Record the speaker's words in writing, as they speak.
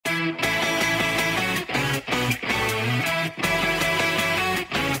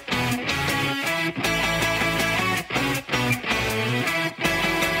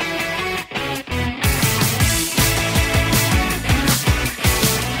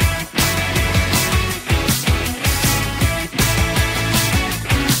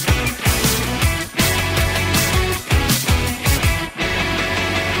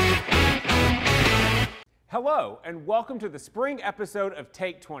welcome to the spring episode of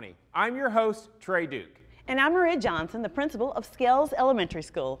Take 20. I'm your host, Trey Duke. And I'm Maria Johnson, the principal of Scales Elementary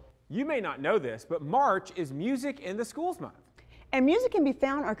School. You may not know this, but March is Music in the Schools Month. And music can be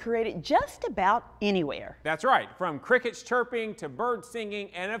found or created just about anywhere. That's right, from crickets chirping to birds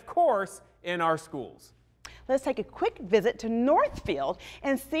singing, and of course, in our schools. Let's take a quick visit to Northfield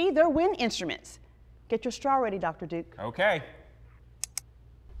and see their wind instruments. Get your straw ready, Dr. Duke. Okay.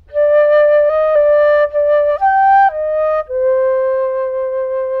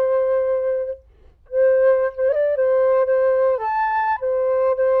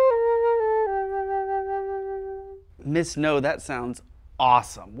 Miss No, that sounds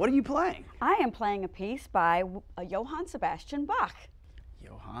awesome. What are you playing? I am playing a piece by Johann Sebastian Bach.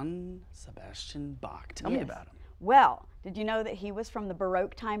 Johann Sebastian Bach. Tell me about him. Well, did you know that he was from the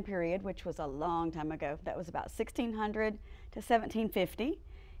Baroque time period, which was a long time ago? That was about 1600 to 1750.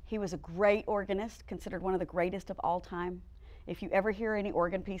 He was a great organist, considered one of the greatest of all time. If you ever hear any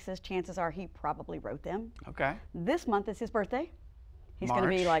organ pieces, chances are he probably wrote them. Okay. This month is his birthday. He's going to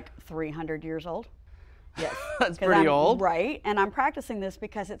be like 300 years old. Yes. That's pretty old. Right, and I'm practicing this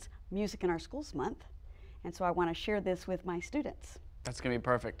because it's Music in Our Schools Month, and so I want to share this with my students. That's going to be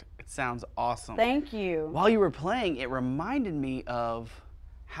perfect. It sounds awesome. Thank you. While you were playing, it reminded me of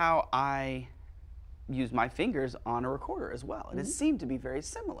how I use my fingers on a recorder as well, and it seemed to be very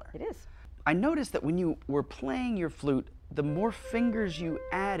similar. It is. I noticed that when you were playing your flute, the more fingers you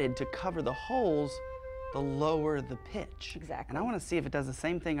added to cover the holes, the lower the pitch. Exactly. And I want to see if it does the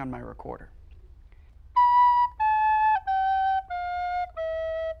same thing on my recorder.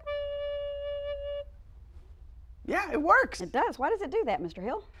 Yeah, it works. It does. Why does it do that, Mr.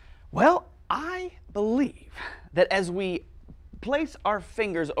 Hill? Well, I believe that as we place our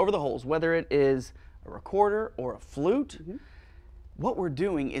fingers over the holes, whether it is a recorder or a flute, what we're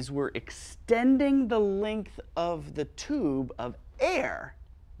doing is we're extending the length of the tube of air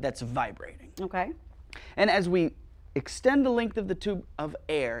that's vibrating. Okay. And as we extend the length of the tube of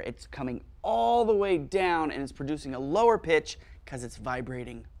air, it's coming all the way down and it's producing a lower pitch because it's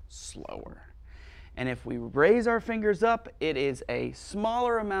vibrating slower. And if we raise our fingers up, it is a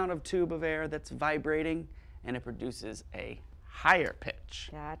smaller amount of tube of air that's vibrating, and it produces a higher pitch.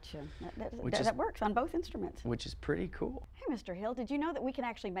 Gotcha. That works on both instruments. Which is pretty cool. Hey, Mr. Hill, did you know that we can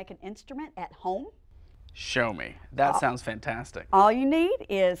actually make an instrument at home? Show me. That sounds fantastic. All you need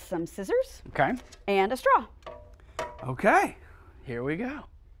is some scissors Okay. and a straw. Okay. Here we go.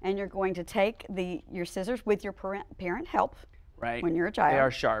 And you're going to take your scissors with your parent help. Right. When you're a child. They are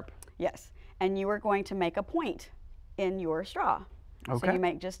sharp. Yes. And you are going to make a point in your straw. Okay. So you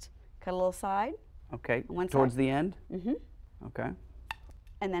cut a little side. Okay. On one Towards side. the end? Okay.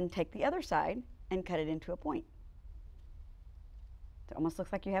 And then take the other side and cut it into a point. It almost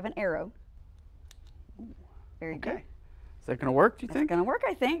looks like you have an arrow. Very good. Is that going to work, do you think? It's going to work,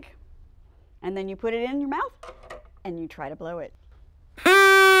 I think. And then you put it in your mouth and you try to blow it.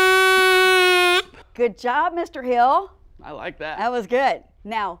 Good job, Mr. Hill. I like that. That was good.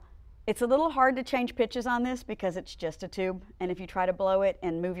 Now, it's a little hard to change pitches on this because it's just a tube, and if you try to blow it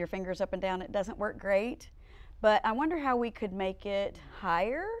and move your fingers up and down, it doesn't work great. But I wonder how we could make it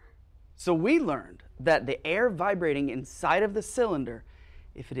higher. So we learned that the air vibrating inside of the cylinder,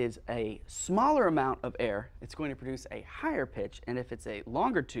 if it is a smaller amount of air, it's going to produce a higher pitch, and if it's a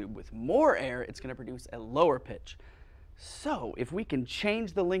longer tube with more air, it's going to produce a lower pitch. So if we can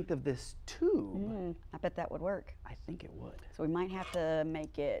change the length of this tube, I bet that would work. I think it would. So we might have to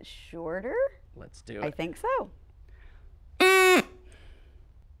make it shorter. Let's do it. I think so. All right,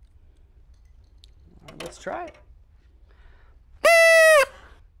 let's try it.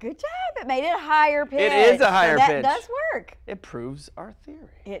 Good job. It made it a higher pitch. It is a higher so pitch. That does work. It proves our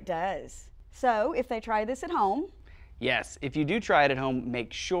theory. It does. So if they try this at home. Yes, if you do try it at home,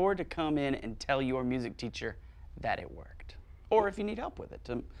 make sure to come in and tell your music teacher that it worked. Or if you need help with it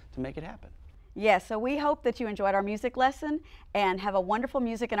to make it happen. Yes, so we hope that you enjoyed our music lesson and have a wonderful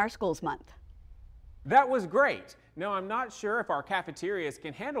Music in Our Schools Month. That was great. Now, I'm not sure if our cafeterias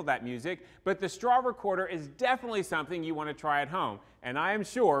can handle that music, but the straw recorder is definitely something you want to try at home. And I am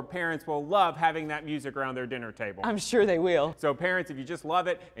sure parents will love having that music around their dinner table. I'm sure they will. So parents, if you just love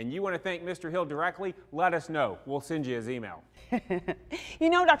it and you want to thank Mr. Hill directly, let us know. We'll send you his email. You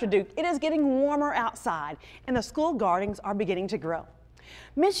know, Dr. Duke, it is getting warmer outside and the school gardens are beginning to grow.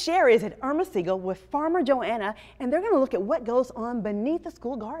 Miss Sherry is at Irma Siegel with Farmer Joanna, and they're going to look at what goes on beneath the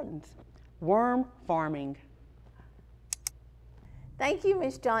school gardens. Worm farming. Thank you,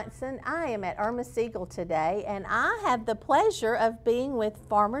 Ms. Johnson. I am at Irma Siegel today, and I have the pleasure of being with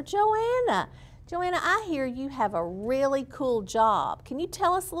Farmer Joanna. Joanna, I hear you have a really cool job. Can you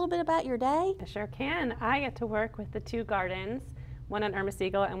tell us a little bit about your day? I sure can. I get to work with the two gardens, one at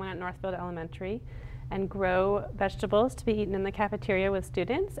Murfreesboro and one at Northfield Elementary, and grow vegetables to be eaten in the cafeteria with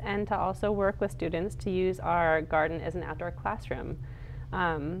students, and to also work with students to use our garden as an outdoor classroom,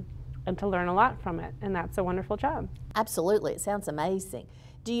 and to learn a lot from it. And that's a wonderful job. Absolutely, it sounds amazing.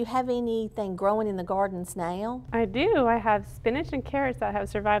 Do you have anything growing in the gardens now? I do. I have spinach and carrots that have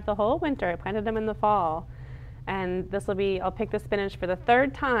survived the whole winter. I planted them in the fall. And this will be, I'll pick the spinach for the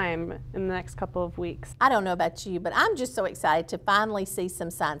third time in the next couple of weeks. I don't know about you, but I'm just so excited to finally see some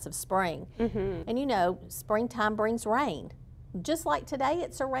signs of spring. And you know, springtime brings rain. Just like today,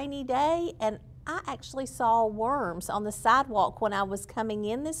 it's a rainy day, and I actually saw worms on the sidewalk when I was coming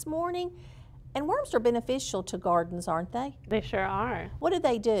in this morning. And worms are beneficial to gardens, aren't they? They sure are. What do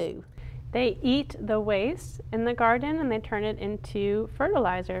they do? They eat the waste in the garden and they turn it into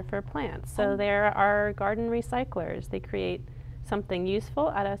fertilizer for plants. So they're our garden recyclers. They create something useful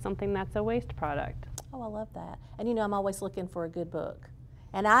out of something that's a waste product. Oh, I love that. And you know, I'm always looking for a good book.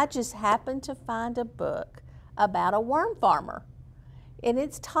 And I just happened to find a book about a worm farmer. And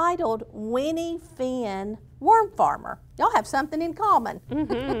it's titled Winnie Finn Worm Farmer. Y'all have something in common.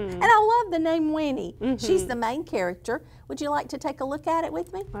 And I love the name Winnie. She's the main character. Would you like to take a look at it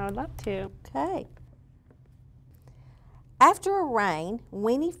with me? I would love to. Okay. After a rain,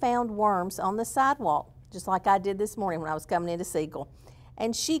 Winnie found worms on the sidewalk, just like I did this morning when I was coming into Siegel.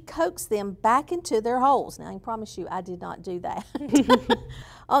 And she coaxed them back into their holes. Now, I can promise you I did not do that.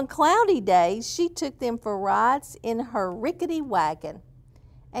 On cloudy days, she took them for rides in her rickety wagon.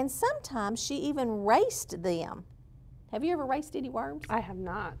 And sometimes she even raced them. Have you ever raced any worms? I have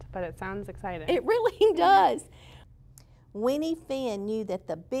not, but it sounds exciting. It really does. Winnie Finn knew that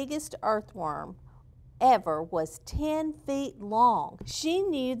the biggest earthworm ever was 10 feet long. She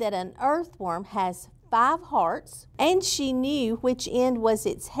knew that an earthworm has 5 hearts, and she knew which end was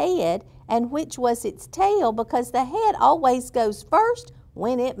its head and which was its tail, because the head always goes first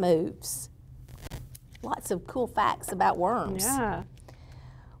when it moves. Lots of cool facts about worms. Yeah.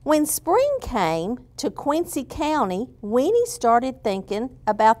 When spring came to Quincy County, Winnie started thinking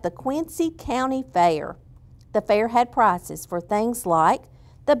about the Quincy County Fair. The fair had prizes for things like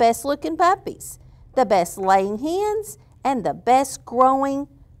the best looking puppies, the best laying hens, and the best growing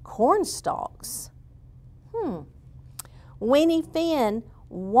corn stalks. Winnie Finn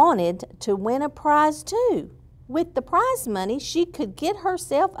wanted to win a prize too. With the prize money, she could get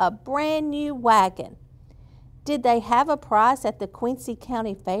herself a brand new wagon. Did they have a prize at the Quincy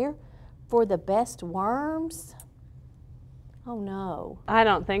County Fair for the best worms? Oh no. I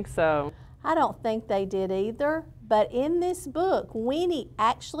don't think so. I don't think they did either, but in this book, Winnie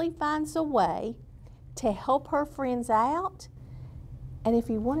actually finds a way to help her friends out. And if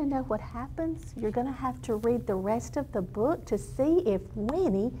you want to know what happens, you're going to have to read the rest of the book to see if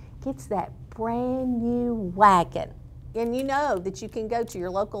Winnie gets that brand new wagon. And you know that you can go to your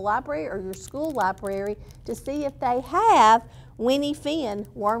local library or your school library to see if they have Winnie Finn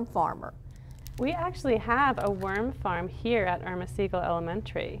Worm Farmer. We actually have a worm farm here at Murfreesboro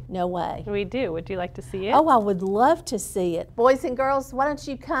Elementary. No way. We do. Would you like to see it? Oh, I would love to see it. Boys and girls, why don't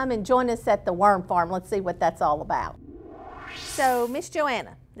you come and join us at the worm farm? Let's see what that's all about. So, Miss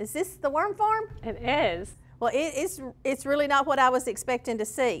Joanna, is this the worm farm? It is. Well, it's really not what I was expecting to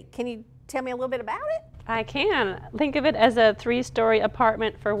see. Can you tell me a little bit about it? I can. Think of it as a 3-story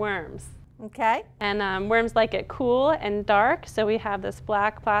apartment for worms. Okay. And worms like it cool and dark, so we have this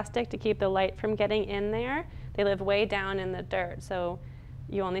black plastic to keep the light from getting in there. They live way down in the dirt, so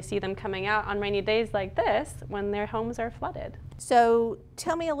you only see them coming out on rainy days like this when their homes are flooded. So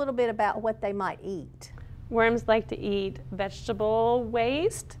tell me a little bit about what they might eat. Worms like to eat vegetable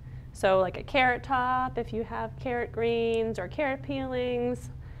waste, so like a carrot top if you have carrot greens or carrot peelings,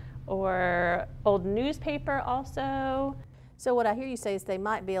 or old newspaper also. So what I hear you say is they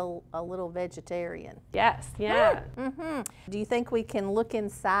might be a little vegetarian. Yes, yeah. Do you think we can look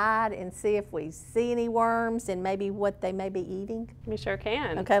inside and see if we see any worms and maybe what they may be eating? We sure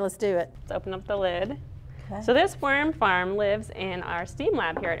can. Okay, let's do it. Let's open up the lid. Okay. So this worm farm lives in our STEAM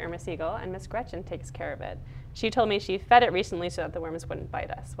lab here at Murfreesboro, and Miss Gretchen takes care of it. She told me she fed it recently so that the worms wouldn't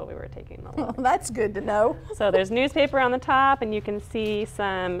bite us while we were taking the look. That's good to know. So there's newspaper on the top, and you can see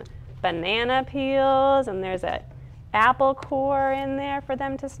some banana peels, and there's a apple core in there for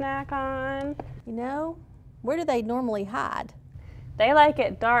them to snack on. You know, where do they normally hide? They like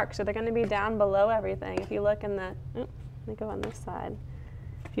it dark, so they're going to be down below everything. If you look in the, let me go on this side.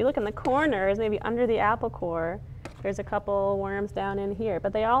 If you look in the corners, maybe under the apple core, there's a couple worms down in here,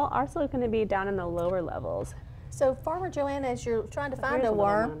 but they all are also going to be down in the lower levels. So Farmer Joanna, as you're trying to find Here's a a little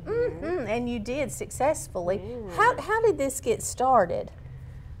worm, one and you did successfully. How did this get started?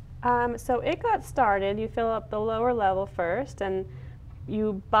 So it got started, you fill up the lower level first, and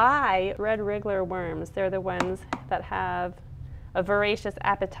you buy red wriggler worms. They're the ones that have a voracious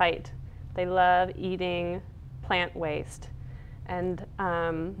appetite. They love eating plant waste. And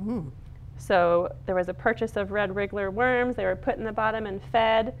so there was a purchase of red wriggler worms. They were put in the bottom and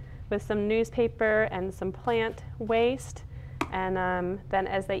fed with some newspaper and some plant waste. And then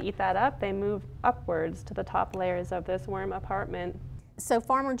as they eat that up, they move upwards to the top layers of this worm apartment. So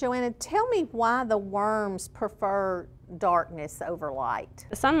Farmer Joanna, tell me why the worms prefer darkness over light.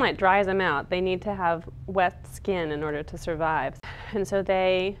 The sunlight dries them out. They need to have wet skin in order to survive. And so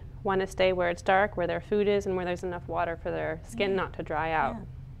they want to stay where it's dark, where their food is, and where there's enough water for their skin not to dry out.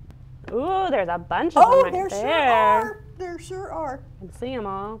 Yeah. Ooh, there's a bunch of them right there. Sure are. There sure are. I can see them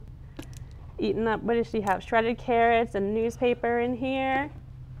all. Eating up, what does she have? Shredded carrots and newspaper in here.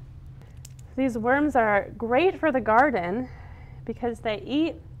 These worms are great for the garden because they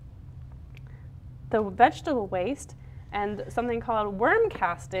eat the vegetable waste, and something called worm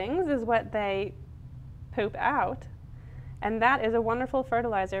castings is what they poop out. And that is a wonderful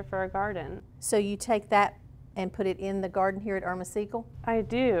fertilizer for a garden. So you take that and put it in the garden here at Ermasiegel? I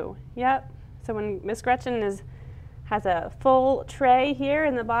do, yep. So when Miss Gretchen has a full tray here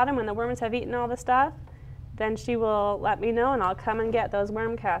in the bottom when the worms have eaten all the stuff, then she will let me know and I'll come and get those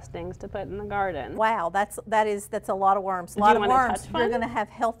worm castings to put in the garden. Wow, that's a lot of worms. A lot of worms. You're going to have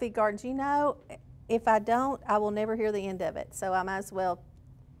healthy gardens. You know, if I don't, I will never hear the end of it. So I might as well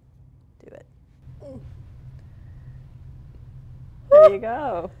do it. There you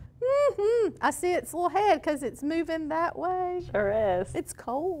go. I see its little head because it's moving that way. Sure is. It's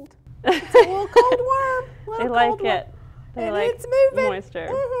cold. It's a little cold worm. They like it. They and like it's moving. Moisture.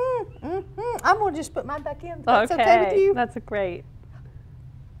 I'm going to just put mine back in. Okay. That's okay with you? That's great.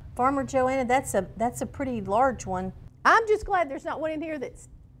 Farmer Joanna, that's a pretty large one. I'm just glad there's not one in here that's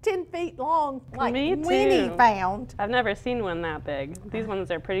 10 feet long, like Me too. Winnie found. I've never seen one that big. These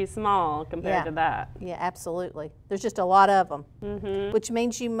ones are pretty small compared to that. Yeah, absolutely. There's just a lot of them, which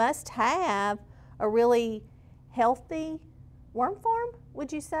means you must have a really healthy worm farm,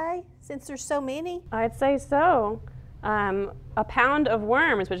 would you say, since there's so many? I'd say so. A pound of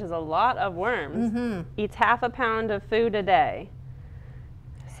worms, which is a lot of worms, eats half a pound of food a day.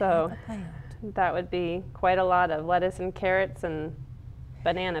 So that would be quite a lot of lettuce and carrots and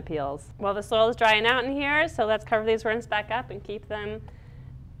banana peels. Well, the soil is drying out in here, so let's cover these worms back up and keep them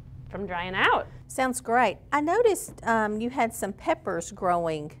from drying out. Sounds great. I noticed you had some peppers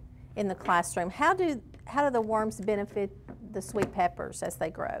growing in the classroom. How do the worms benefit the sweet peppers as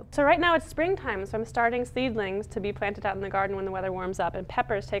they grow? So right now it's springtime, so I'm starting seedlings to be planted out in the garden when the weather warms up, and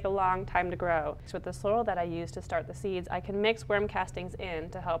peppers take a long time to grow. So with the soil that I use to start the seeds, I can mix worm castings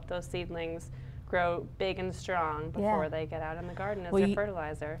in to help those seedlings grow big and strong before they get out in the garden as their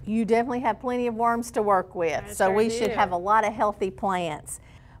fertilizer. You definitely have plenty of worms to work with, so we should have a lot of healthy plants.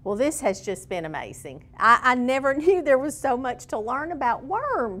 Well, this has just been amazing. I never knew there was so much to learn about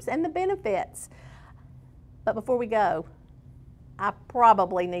worms and the benefits. But before we go, I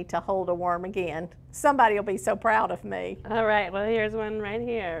probably need to hold a worm again. Somebody will be so proud of me. All right, well, here's one right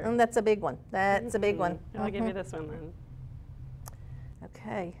here. And that's a big one. That's a big one. I'll give you this one then.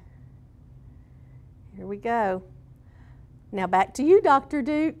 Okay. Here we go. Now back to you, Dr.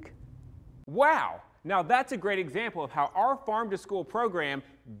 Duke. Wow! Now that's a great example of how our Farm to School program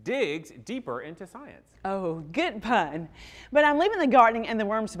digs deeper into science. Oh, good pun. But I'm leaving the gardening and the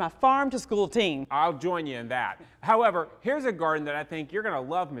worms to my Farm to School team. I'll join you in that. However, here's a garden that I think you're going to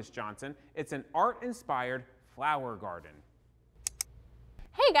love, Miss Johnson. It's an art-inspired flower garden.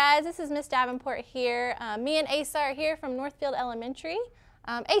 Hey guys, this is Miss Davenport here. Me and Asa are here from Northfield Elementary.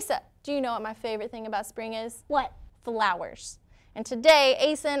 Asa, do you know what my favorite thing about spring is? What? Flowers. And today,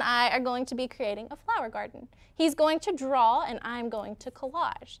 Asa and I are going to be creating a flower garden. He's going to draw and I'm going to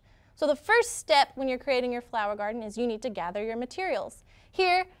collage. So the first step when you're creating your flower garden is you need to gather your materials.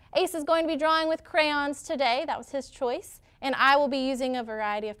 Here, Asa is going to be drawing with crayons today. That was his choice. And I will be using a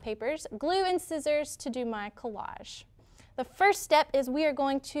variety of papers, glue and scissors to do my collage. The first step is we are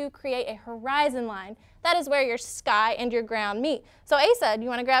going to create a horizon line. That is where your sky and your ground meet. So Asa, do you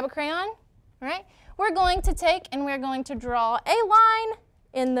want to grab a crayon? All right. We're going to take and we're going to draw a line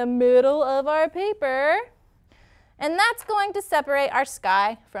in the middle of our paper. And that's going to separate our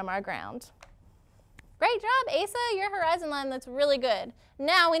sky from our ground. Great job, Asa. Your horizon line looks really good.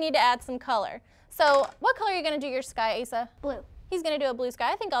 Now we need to add some color. So what color are you going to do your sky, Asa? Blue. He's going to do a blue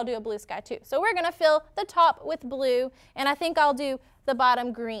sky. I think I'll do a blue sky too. So we're going to fill the top with blue, and I think I'll do the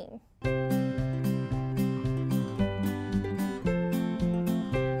bottom green.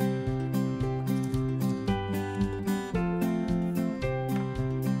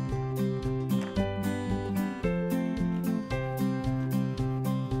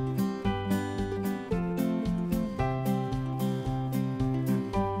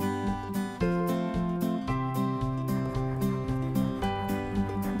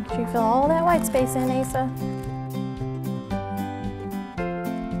 Fill all that white space in, Asa.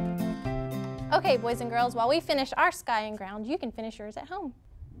 Okay, boys and girls, while we finish our sky and ground, you can finish yours at home.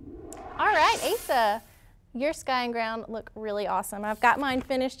 All right, Asa, your sky and ground look really awesome. I've got mine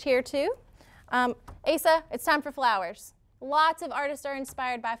finished here too. Asa, it's time for flowers. Lots of artists are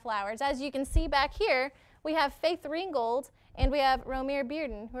inspired by flowers. As you can see back here, we have Faith Ringgold and we have Romare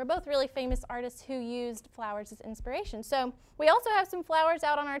Bearden, who are both really famous artists who used flowers as inspiration. So we also have some flowers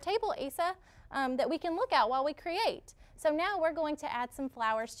out on our table, Asa, that we can look at while we create. So now we're going to add some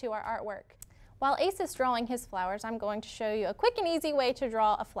flowers to our artwork. While Asa's drawing his flowers, I'm going to show you a quick and easy way to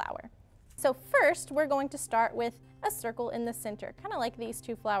draw a flower. So first, we're going to start with a circle in the center, kind of like these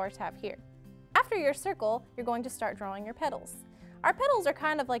two flowers have here. After your circle, you're going to start drawing your petals. Our petals are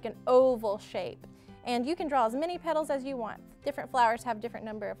kind of like an oval shape, and you can draw as many petals as you want. Different flowers have different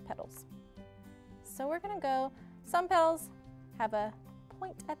number of petals. So we're going to go, some petals have a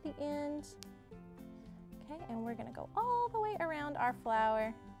point at the end. Okay, and we're going to go all the way around our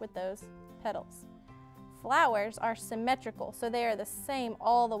flower with those petals. Flowers are symmetrical, so they are the same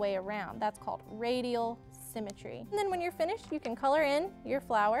all the way around. That's called radial symmetry. And then when you're finished, you can color in your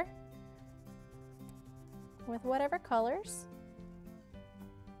flower with whatever colors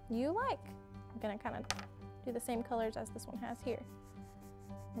you like. I'm going to kind of do the same colors as this one has here.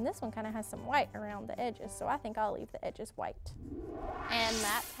 And this one kind of has some white around the edges, so I think I'll leave the edges white. And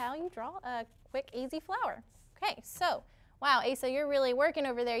that's how you draw a quick, easy flower. Okay, so, wow, Asa, you're really working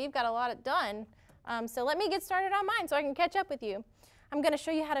over there. You've got a lot done. So let me get started on mine so I can catch up with you. I'm going to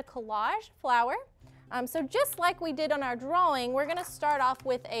show you how to collage flower. So just like we did on our drawing, we're going to start off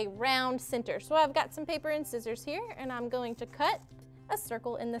with a round center. So I've got some paper and scissors here, and I'm going to cut a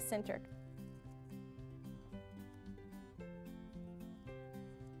circle in the center.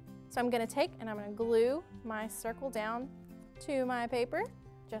 So I'm going to take and I'm going to glue my circle down to my paper,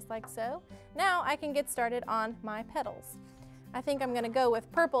 just like so. Now I can get started on my petals. I think I'm going to go with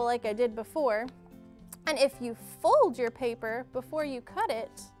purple like I did before. And if you fold your paper before you cut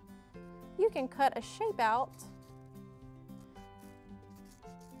it, you can cut a shape out.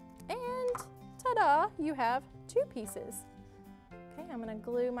 And ta-da, you have two pieces. Okay, I'm going to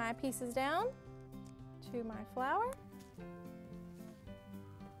glue my pieces down to my flower.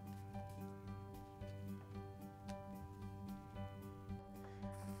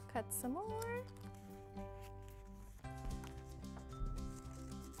 Cut some more.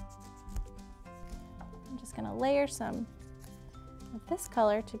 I'm just going to layer some of this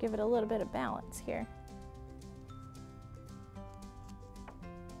color to give it a little bit of balance here.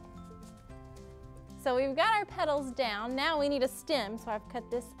 So we've got our petals down. Now we need a stem. So I've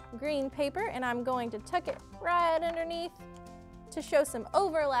cut this green paper and I'm going to tuck it right underneath to show some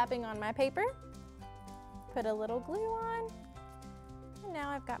overlapping on my paper. Put a little glue on. And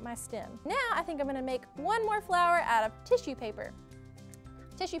now I've got my stem. Now I think I'm going to make one more flower out of tissue paper.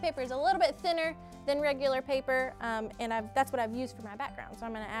 Tissue paper is a little bit thinner than regular paper, and that's what I've used for my background. So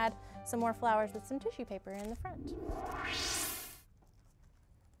I'm going to add some more flowers with some tissue paper in the front.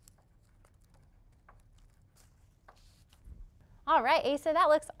 All right, Asa, that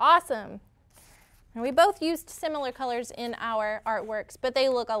looks awesome. And we both used similar colors in our artworks, but they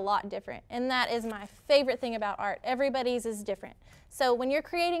look a lot different. And that is my favorite thing about art. Everybody's is different. So when you're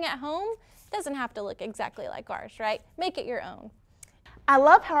creating at home, it doesn't have to look exactly like ours, right? Make it your own. I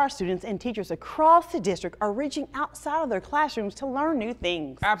love how our students and teachers across the district are reaching outside of their classrooms to learn new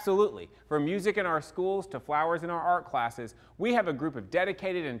things. Absolutely. From music in our schools to flowers in our art classes, we have a group of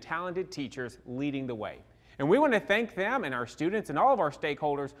dedicated and talented teachers leading the way. And we want to thank them and our students and all of our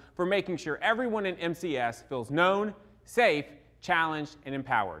stakeholders for making sure everyone in MCS feels known, safe, challenged, and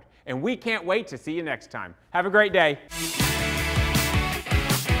empowered. And we can't wait to see you next time. Have a great day.